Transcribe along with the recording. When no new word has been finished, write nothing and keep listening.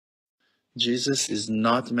Jesus is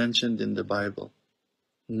not mentioned in the Bible,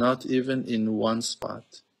 not even in one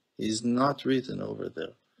spot. He's not written over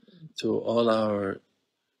there. To all our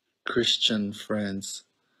Christian friends,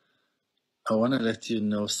 I want to let you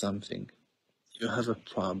know something. You have a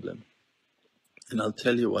problem. And I'll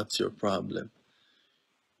tell you what's your problem.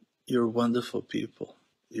 You're wonderful people.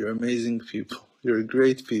 You're amazing people. You're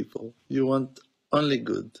great people. You want only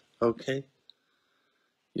good, okay?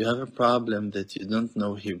 You have a problem that you don't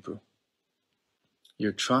know Hebrew.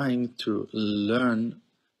 You're trying to learn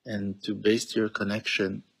and to base your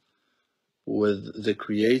connection with the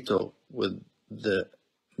Creator, with the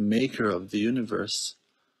Maker of the universe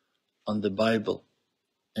on the Bible.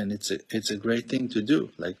 And it's a great thing to do.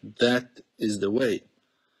 Like, that is the way.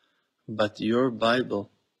 But your Bible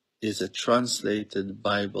is a translated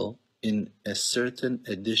Bible in a certain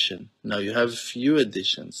edition. Now, you have few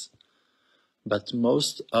editions, but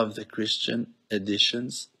most of the Christian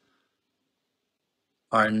editions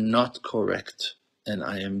are not correct, and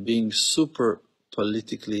I am being super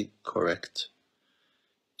politically correct.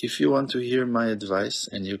 If you want to hear my advice,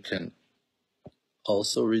 and you can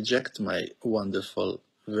also reject my wonderful,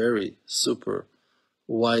 very super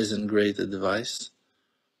wise and great advice,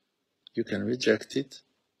 you can reject it.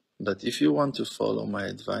 But if you want to follow my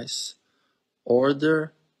advice,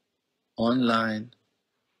 order online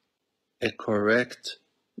a correct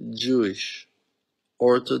Jewish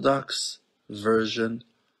Orthodox version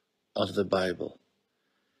of the Bible.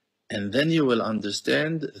 And then you will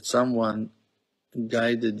understand that someone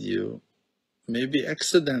guided you, maybe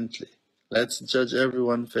accidentally, let's judge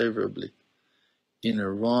everyone favorably, in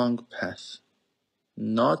a wrong path,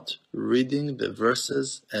 not reading the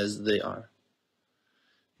verses as they are.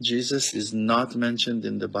 Jesus is not mentioned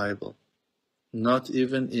in the Bible, not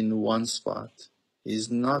even in one spot. He's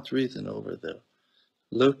not written over there.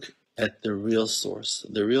 Look at the real source.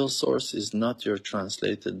 The real source is not your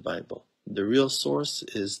translated Bible. The real source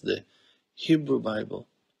is the Hebrew Bible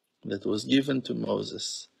that was given to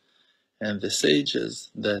Moses. And the sages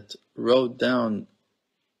that wrote down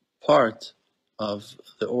part of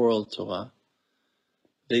the oral Torah,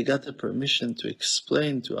 they got the permission to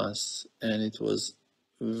explain to us, and it was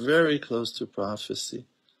very close to prophecy.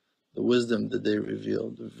 The wisdom that they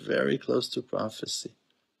revealed, very close to prophecy.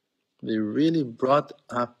 They really brought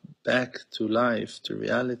up back to life, to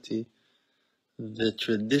reality, the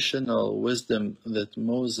traditional wisdom that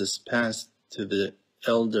Moses passed to the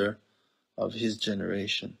elder of his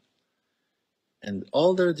generation. And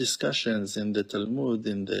all their discussions in the Talmud,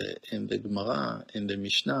 in the Gemara, in the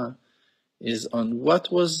Mishnah, is on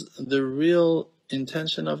what was the real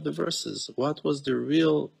intention of the verses, what was the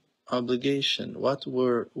real obligation, what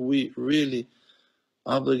were we really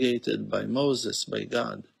obligated by Moses, by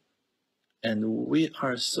God. And we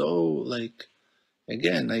are so, like,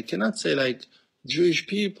 again, I cannot say like Jewish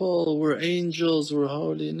people were angels, were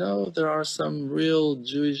holy. No, there are some real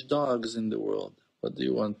Jewish dogs in the world. What do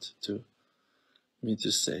you want me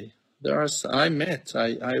to say? There are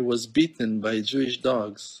I was beaten by Jewish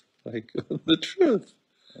dogs, like the truth.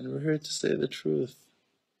 And we're here to say the truth.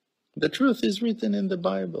 The truth is written in the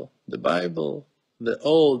Bible. The Bible, the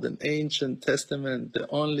Old and Ancient Testament, the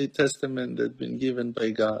only testament that's been given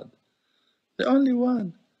by God. The only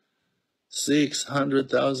one.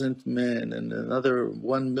 600,000 men and another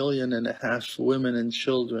 1.5 million women and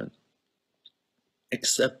children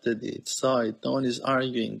accepted it, saw it. No one is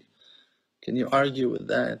arguing. Can you argue with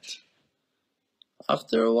that?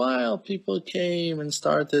 After a while, people came and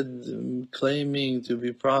started claiming to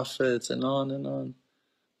be prophets and on and on.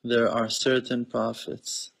 There are certain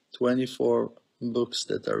prophets, 24 books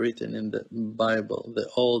that are written in the Bible, the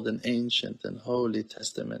Old and Ancient and Holy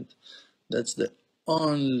Testament. That's the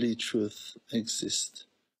only truth exists.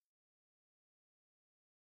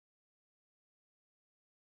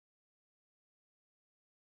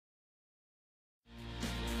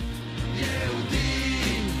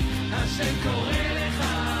 Hashem